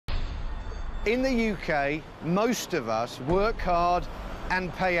In the UK, most of us work hard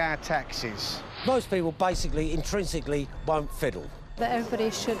and pay our taxes. Most people basically, intrinsically, won't fiddle. That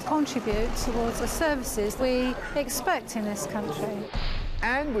everybody should contribute towards the services we expect in this country.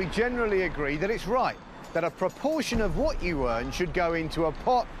 And we generally agree that it's right that a proportion of what you earn should go into a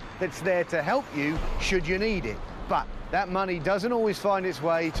pot that's there to help you should you need it. But that money doesn't always find its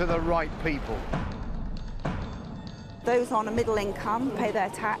way to the right people. Those on a middle income pay their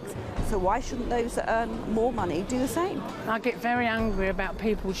tax, so why shouldn't those that earn more money do the same? I get very angry about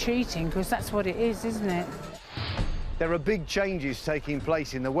people cheating, because that's what it is, isn't it? There are big changes taking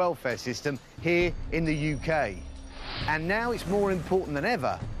place in the welfare system here in the UK. And now it's more important than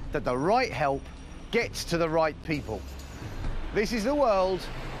ever that the right help gets to the right people. This is the world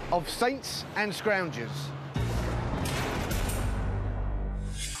of saints and scroungers.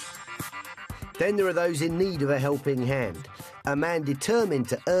 Then there are those in need of a helping hand. A man determined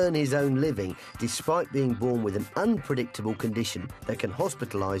to earn his own living despite being born with an unpredictable condition that can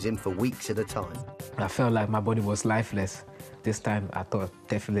hospitalise him for weeks at a time. I felt like my body was lifeless. This time I thought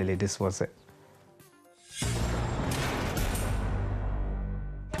definitely this was it.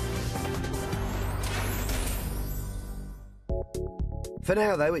 For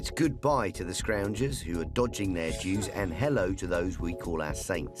now, though, it's goodbye to the scroungers who are dodging their dues and hello to those we call our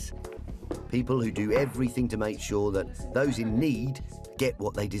saints. People who do everything to make sure that those in need get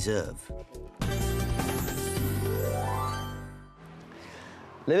what they deserve.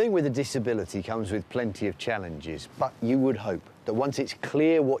 Living with a disability comes with plenty of challenges, but you would hope that once it's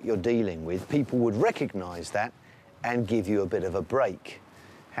clear what you're dealing with, people would recognise that and give you a bit of a break.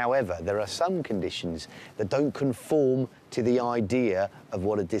 However, there are some conditions that don't conform to the idea of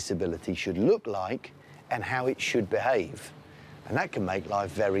what a disability should look like and how it should behave. And that can make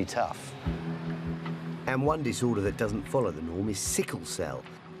life very tough. And one disorder that doesn't follow the norm is sickle cell.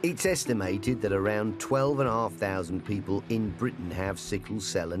 It's estimated that around 12,500 people in Britain have sickle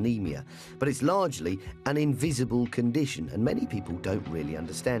cell anemia, but it's largely an invisible condition and many people don't really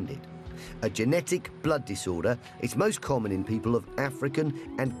understand it. A genetic blood disorder, it's most common in people of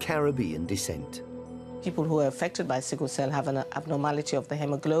African and Caribbean descent. People who are affected by sickle cell have an abnormality of the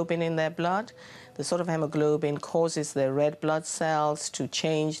hemoglobin in their blood. The sort of hemoglobin causes their red blood cells to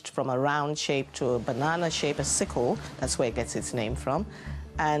change from a round shape to a banana shape, a sickle. That's where it gets its name from.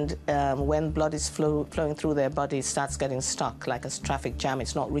 And when blood is flowing through their body, it starts getting stuck like a traffic jam.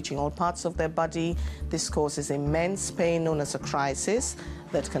 It's not reaching all parts of their body. This causes immense pain known as a crisis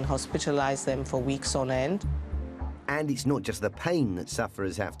that can hospitalize them for weeks on end. And it's not just the pain that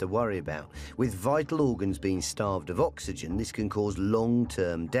sufferers have to worry about. With vital organs being starved of oxygen, this can cause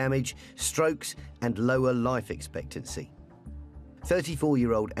long-term damage, strokes and lower life expectancy.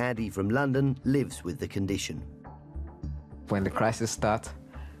 34-year-old Ade from London lives with the condition. When the crisis starts,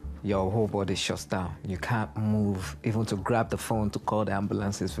 your whole body shuts down. You can't move. Even to grab the phone to call the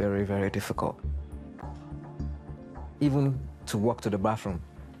ambulance is very, very difficult. Even to walk to the bathroom,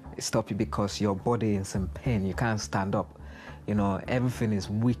 it stops you because your body is in pain. You can't stand up. You know, everything is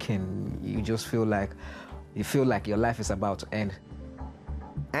weakened. You just feel like your life is about to end.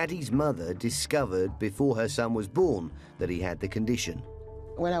 Ade's mother discovered before her son was born that he had the condition.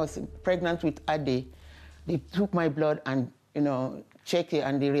 When I was pregnant with Ade, they took my blood and, checked it,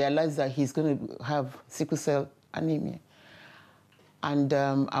 and they realized that he's going to have sickle cell anemia. And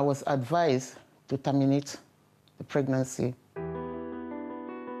I was advised to terminate the pregnancy.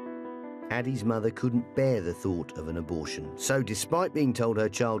 Ade's mother couldn't bear the thought of an abortion. So despite being told her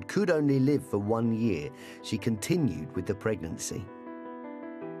child could only live for 1 year, she continued with the pregnancy.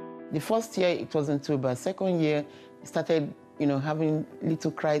 The first year, it wasn't too bad. Second year, it started, having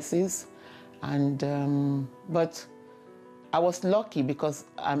little crises. And, but I was lucky because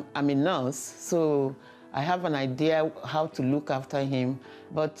I'm a nurse, so I have an idea how to look after him,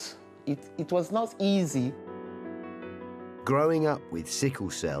 but it was not easy. Growing up with sickle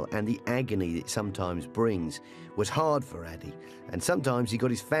cell and the agony it sometimes brings was hard for Ade, and sometimes he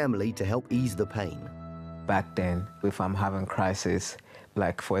got his family to help ease the pain. Back then, if I'm having crisis,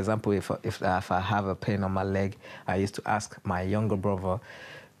 like for example, if I have a pain on my leg, I used to ask my younger brother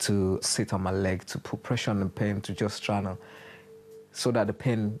to sit on my leg to put pressure on the pain to just try to, so that the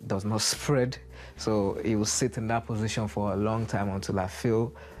pain does not spread. So he will sit in that position for a long time until I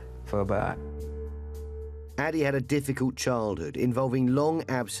feel better. Ade had a difficult childhood involving long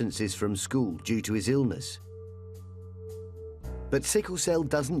absences from school due to his illness. But sickle cell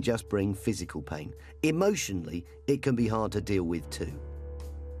doesn't just bring physical pain. Emotionally, it can be hard to deal with too.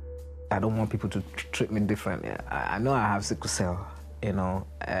 I don't want people to treat me differently. I know I have sickle cell,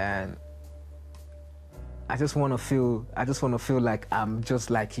 and I just want to feel like I'm just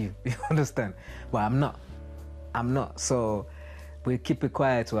like you. You understand? But I'm not. So we keep it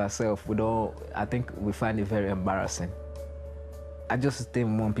quiet to ourselves. I think we find it very embarrassing. I just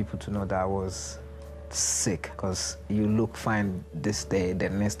didn't want people to know that I was sick, because you look fine this day, the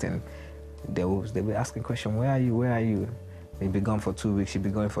next thing, they'll be asking questions, where are you, where are you? You'll be gone for 2 weeks, you'll be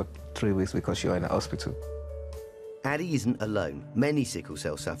going for 3 weeks because you're in the hospital. Ade isn't alone. Many sickle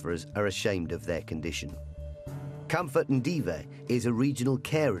cell sufferers are ashamed of their condition. Comfort Ndive is a regional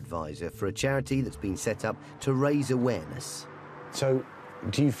care advisor for a charity that's been set up to raise awareness. So,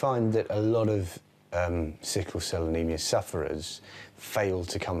 do you find that a lot of sickle cell anemia sufferers fail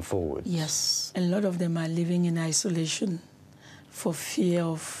to come forward? Yes. A lot of them are living in isolation for fear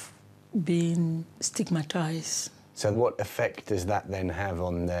of being stigmatized. So what effect does that then have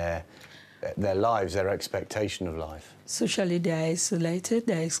on their lives, their expectation of life? Socially, they're isolated,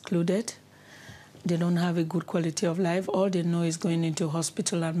 they're excluded. They don't have a good quality of life. All they know is going into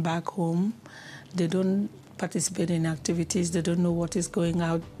hospital and back home. They don't participate in activities. They don't know what is going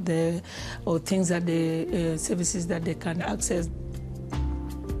out there or things that services that they can access.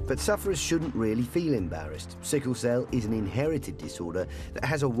 But sufferers shouldn't really feel embarrassed. Sickle cell is an inherited disorder that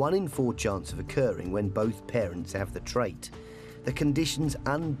has a 1 in 4 chance of occurring when both parents have the trait. The condition's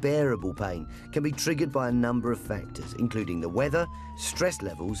unbearable pain can be triggered by a number of factors, including the weather, stress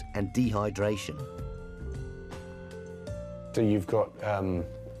levels, and dehydration. So you've got a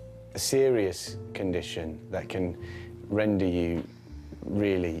serious condition that can render you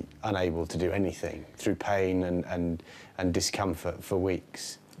really unable to do anything through pain and discomfort for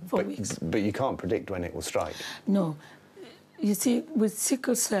weeks. But you can't predict when it will strike. No. You see, with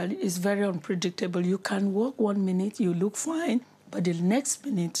sickle cell, it's very unpredictable. You can walk 1 minute, you look fine, but the next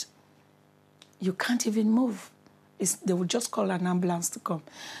minute, you can't even move. They will just call an ambulance to come.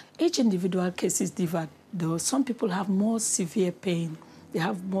 Each individual case is different, though. Some people have more severe pain. They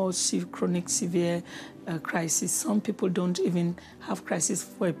have more chronic severe crisis. Some people don't even have crisis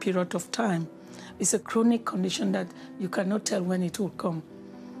for a period of time. It's a chronic condition that you cannot tell when it will come.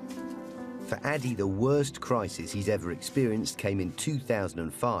 For Ade, the worst crisis he's ever experienced came in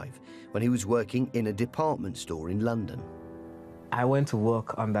 2005, when he was working in a department store in London. I went to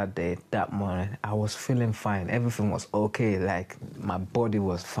work on that day, that morning. I was feeling fine. Everything was okay, like my body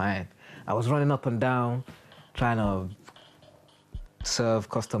was fine. I was running up and down, trying to serve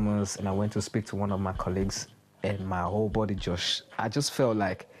customers, and I went to speak to one of my colleagues, and my whole body I just felt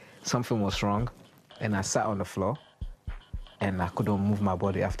like something was wrong, and I sat on the floor, and I couldn't move my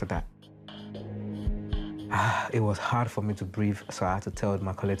body after that. It was hard for me to breathe, so I had to tell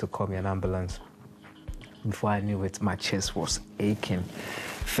my colleague to call me an ambulance. Before I knew it, my chest was aching.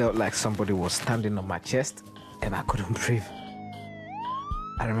 Felt like somebody was standing on my chest, and I couldn't breathe.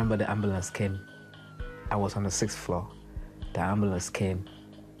 I remember the ambulance came. I was on the 6th floor. The ambulance came,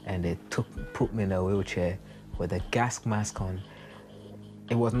 and they put me in a wheelchair with a gas mask on.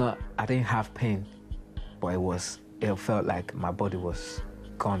 It was not, I didn't have pain, but it felt like my body was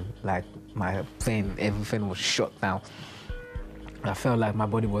gone, like my vein, everything was shut down. I felt like my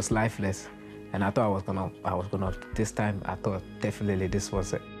body was lifeless, and I thought I was gonna, this time I thought definitely this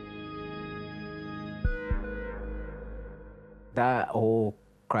was it. That whole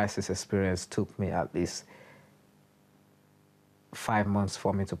crisis experience took me at least 5 months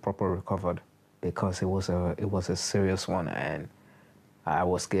for me to properly recover, because it was a serious one, and I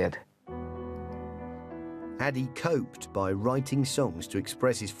was scared. Ade coped by writing songs to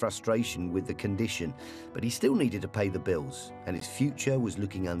express his frustration with the condition, but he still needed to pay the bills, and his future was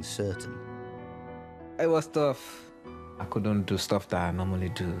looking uncertain. It was tough. I couldn't do stuff that I normally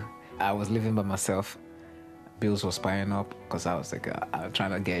do. I was living by myself. Bills were piling up because I was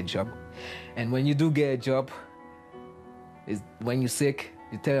trying to get a job. And when you do get a job, when you're sick,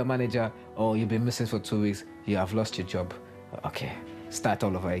 you tell your manager, oh, you've been missing for 2 weeks, you have lost your job. Okay, start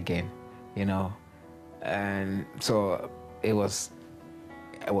all over again, you know? And so it was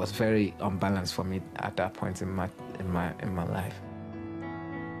very unbalanced for me at that point in my life.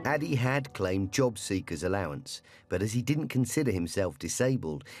 Ade had claimed job seekers allowance, but as he didn't consider himself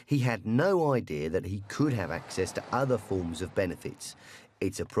disabled, he had no idea that he could have access to other forms of benefits.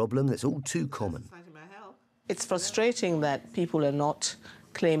 It's a problem that's all too common. It's frustrating that people are not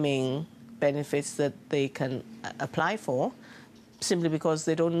claiming benefits that they can apply for simply because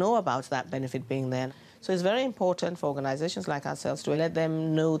they don't know about that benefit being there. So it's very important for organizations like ourselves to let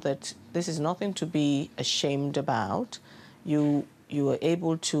them know that this is nothing to be ashamed about. You are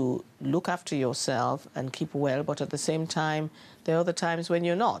able to look after yourself and keep well, but at the same time, there are other times when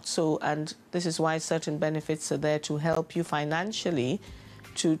you're not. So, and this is why certain benefits are there to help you financially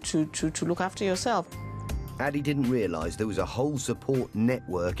to look after yourself. Ade didn't realise there was a whole support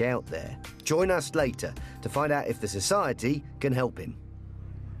network out there. Join us later to find out if the society can help him.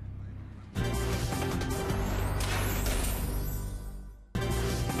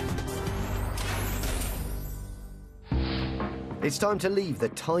 It's time to leave the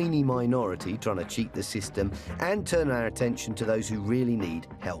tiny minority trying to cheat the system and turn our attention to those who really need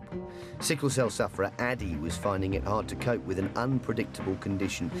help. Sickle cell sufferer Ade was finding it hard to cope with an unpredictable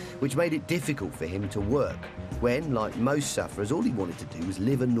condition, which made it difficult for him to work, when, like most sufferers, all he wanted to do was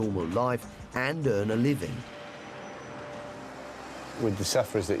live a normal life and earn a living. With the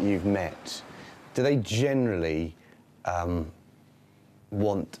sufferers that you've met, do they generally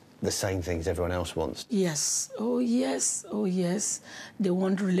want the same things everyone else wants? Yes. Oh, yes. Oh, yes. They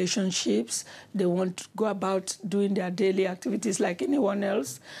want relationships. They want to go about doing their daily activities like anyone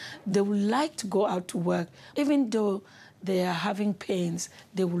else. They would like to go out to work. Even though they are having pains,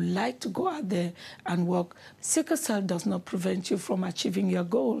 they would like to go out there and work. Sickle cell does not prevent you from achieving your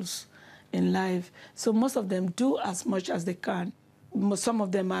goals in life. So most of them do as much as they can. Some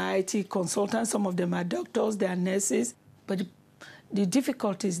of them are IT consultants, some of them are doctors, they are nurses. But the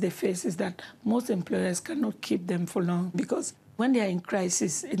difficulties they face is that most employers cannot keep them for long, because when they are in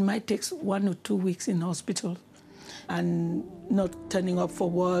crisis, it might take 1 or 2 weeks in hospital and not turning up for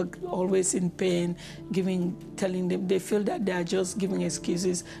work, always in pain, telling them, they feel that they are just giving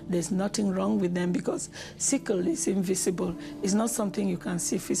excuses. There's nothing wrong with them because sickle is invisible. It's not something you can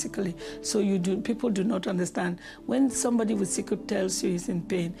see physically. So people do not understand. When somebody with sickle tells you he's in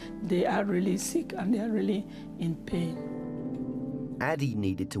pain, they are really sick and they are really in pain. Ade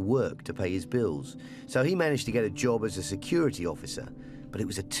needed to work to pay his bills, so he managed to get a job as a security officer, but it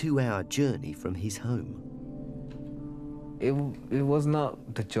was a 2-hour journey from his home. It was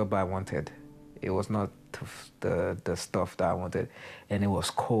not the job I wanted. It was not the stuff that I wanted, and it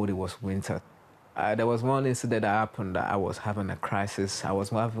was cold, it was winter. There was one incident that happened that I was having a crisis. I was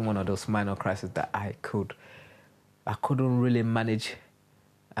having one of those minor crises that I couldn't really manage.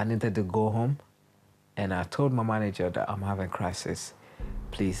 I needed to go home. And I told my manager that I'm having a crisis.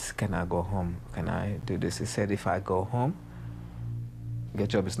 Please, can I go home? Can I do this? He said, if I go home, your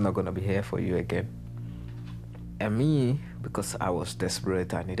job is not going to be here for you again. And me, because I was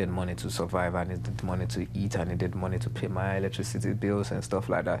desperate, I needed money to survive, I needed money to eat, I needed money to pay my electricity bills and stuff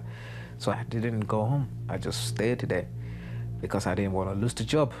like that. So I didn't go home. I just stayed there because I didn't want to lose the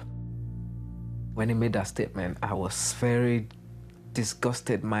job. When he made that statement, I was very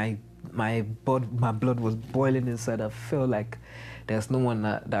disgusted. My blood was boiling inside. I felt like there's no one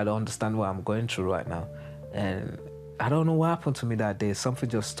that understands what I'm going through right now. And I don't know what happened to me that day. Something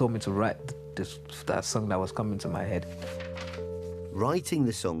just told me to write that song that was coming to my head. Writing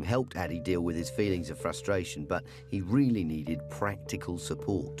the song helped Ade deal with his feelings of frustration, but he really needed practical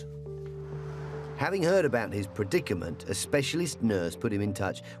support. Having heard about his predicament, a specialist nurse put him in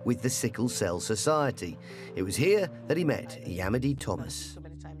touch with the Sickle Cell Society. It was here that he met Yamadi Thomas.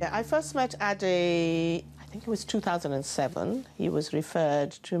 I first met Ade, I think it was 2007. He was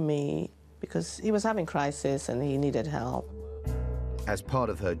referred to me because he was having crisis and he needed help. As part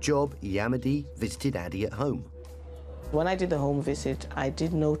of her job, Yamadi visited Ade at home. When I did the home visit, I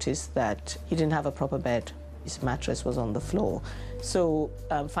did notice that he didn't have a proper bed. His mattress was on the floor. So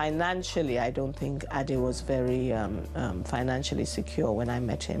financially, I don't think Ade was very financially secure when I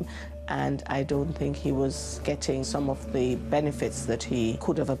met him. And I don't think he was getting some of the benefits that he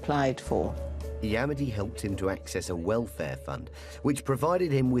could have applied for. Yamadi helped him to access a welfare fund, which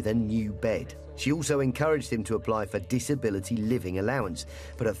provided him with a new bed. She also encouraged him to apply for disability living allowance,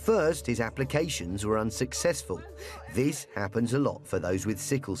 but at first his applications were unsuccessful. This happens a lot for those with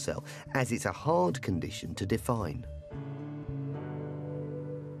sickle cell, as it's a hard condition to define.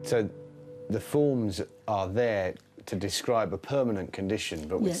 So the forms are there to describe a permanent condition,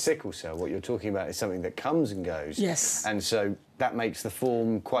 but with sickle cell, what you're talking about is something that comes and goes. Yes. And so that makes the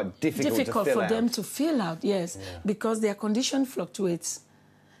form quite difficult to fill out. Difficult for them to fill out, yes, because their condition fluctuates.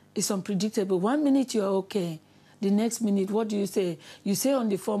 It's unpredictable. 1 minute you're okay. The next minute, what do you say? You say on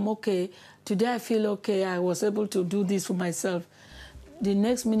the form, okay, today I feel okay, I was able to do this for myself. The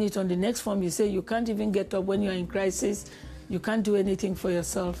next minute on the next form, you say you can't even get up when you're in crisis. You can't do anything for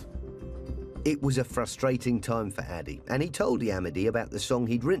yourself. It was a frustrating time for Ade, and he told Yamadi about the song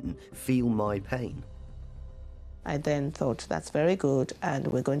he'd written, Feel My Pain. I then thought, that's very good, and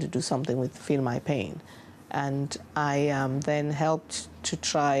we're going to do something with Feel My Pain. And I then helped to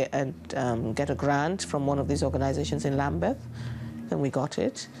try and get a grant from one of these organizations in Lambeth. Then we got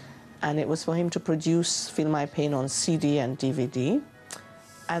it. And it was for him to produce Feel My Pain on CD and DVD.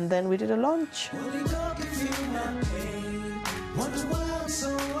 And then we did a launch. Wonder why I'm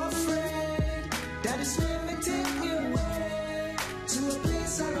so afraid that it's really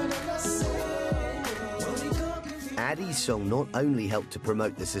Ade's song not only helped to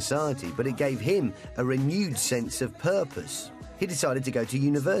promote the society, but it gave him a renewed sense of purpose. He decided to go to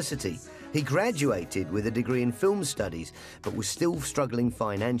university. He graduated with a degree in film studies, but was still struggling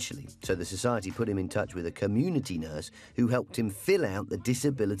financially, so the society put him in touch with a community nurse who helped him fill out the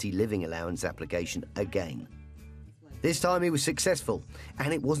disability living allowance application again. This time he was successful,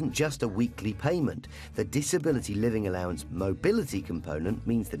 and it wasn't just a weekly payment. The disability living allowance mobility component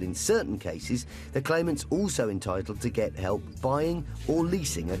means that in certain cases, the claimant's also entitled to get help buying or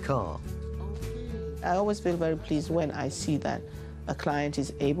leasing a car. I always feel very pleased when I see that a client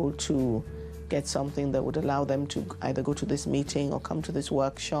is able to get something that would allow them to either go to this meeting or come to this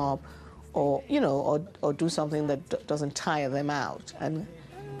workshop or, you know, or do something that doesn't tire them out. And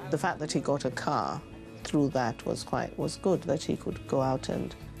the fact that he got a car through that was good, that he could go out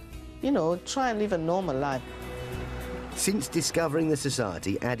and, you know, try and live a normal life. Since discovering the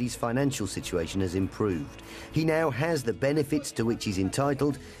society, Ade's financial situation has improved. He now has the benefits to which he's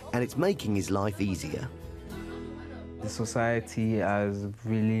entitled, and it's making his life easier. The society has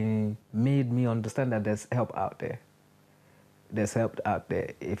really made me understand that there's help out there. There's help out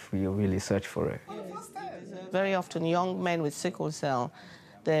there if we really search for it. Very often young men with sickle cell,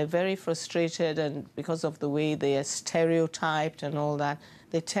 they're very frustrated, and because of the way they are stereotyped and all that,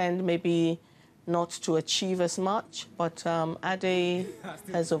 they tend maybe not to achieve as much. But Ade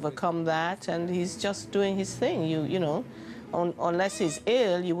has overcome that, and he's just doing his thing. You know, unless he's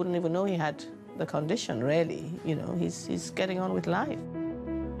ill, you wouldn't even know he had the condition, really. You know, he's getting on with life.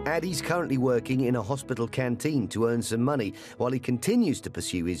 Ade's currently working in a hospital canteen to earn some money while he continues to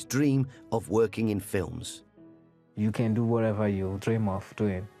pursue his dream of working in films. You can do whatever you dream of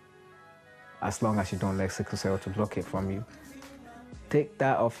doing, as long as you don't let sickle cell to block it from you. Take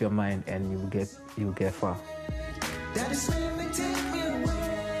that off your mind and you'll get far.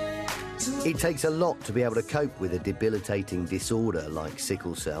 It takes a lot to be able to cope with a debilitating disorder like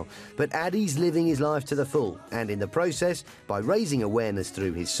sickle cell, but Ade's living his life to the full, and in the process, by raising awareness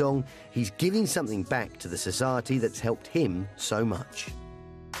through his song, he's giving something back to the society that's helped him so much.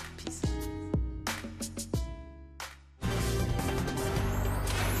 Peace.